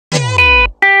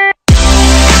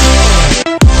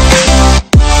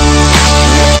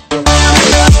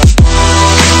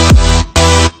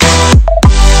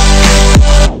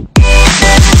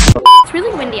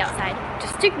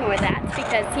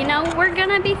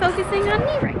focusing on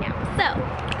me right now. So,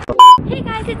 hey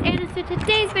guys, it's Anna. So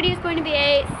today's video is going to be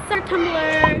a summer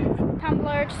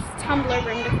Tumblr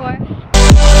room decor.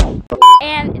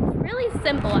 And it's really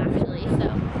simple actually, so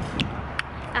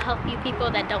I'll help you people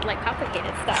that don't like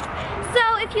complicated stuff. So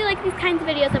if you like these kinds of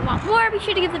videos and want more, be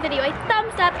sure to give the video a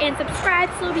thumbs up and subscribe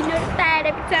so you'll be notified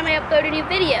every time I upload a new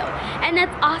video. And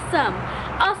that's awesome.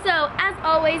 Also, as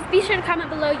always, be sure to comment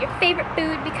below your favorite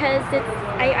food because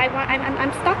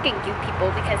I'm stalking you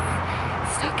people because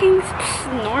stalking's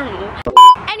normal.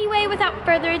 Anyway, without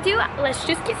further ado, let's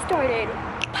just get started.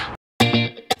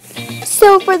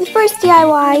 So for the first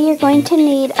DIY, you're going to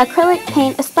need acrylic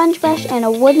paint, a sponge brush, and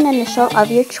a wooden initial of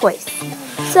your choice.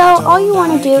 So all you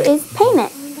want to do is paint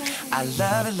it. I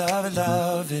love it, love it,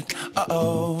 love it,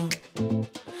 uh-oh.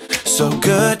 So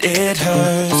good it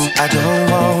hurts, I don't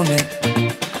want it.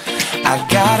 I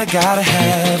gotta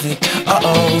have it,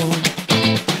 uh-oh.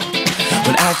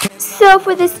 So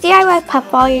for this DIY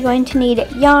puffball, you're going to need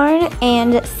yarn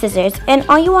and scissors. And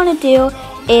all you want to do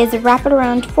is wrap it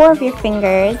around 4 of your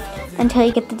fingers until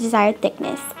you get the desired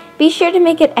thickness. Be sure to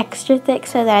make it extra thick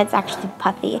so that it's actually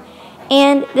puffy.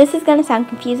 And this is going to sound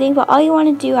confusing, but all you want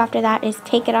to do after that is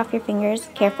take it off your fingers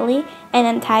carefully and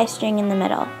then tie a string in the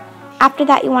middle. After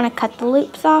that, you want to cut the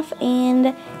loops off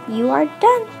and you are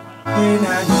done.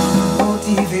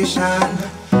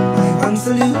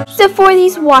 So for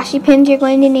these washi pins, you're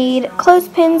going to need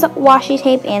clothespins, washi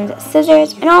tape, and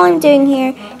scissors. And all I'm doing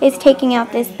here is taking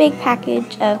out this big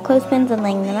package of clothespins and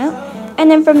laying them out. And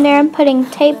then from there, I'm putting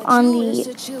tape on the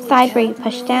side where you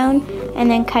push down and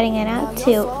then cutting it out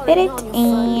to fit it.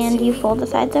 And you fold the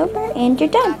sides over and you're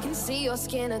done. I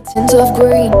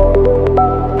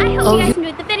hope you guys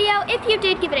enjoyed the video. If you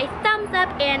did, give it a thumbs up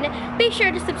and be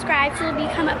sure to subscribe so you'll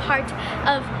become a part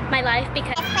of my life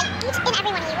because like each and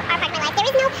every one of you are part of my life. There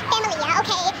is no familia,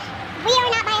 okay? We are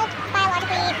not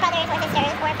biologically brothers or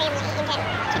sisters or family in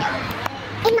general, you know.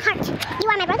 In the heart, you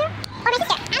are my brother or my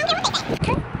sister. I don't care what they say.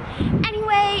 Okay.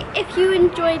 Anyway, if you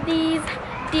enjoyed these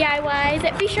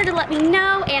DIYs, be sure to let me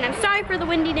know. And I'm sorry for the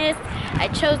windiness. I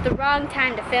chose the wrong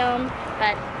time to film,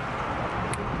 but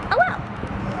oh well.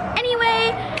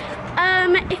 Anyway,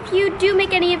 if you do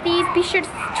make any of these, be sure to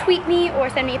tweet me or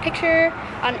send me a picture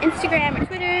on Instagram or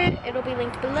Twitter. It'll be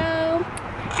linked below.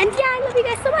 And yeah, I love you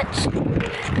guys so much.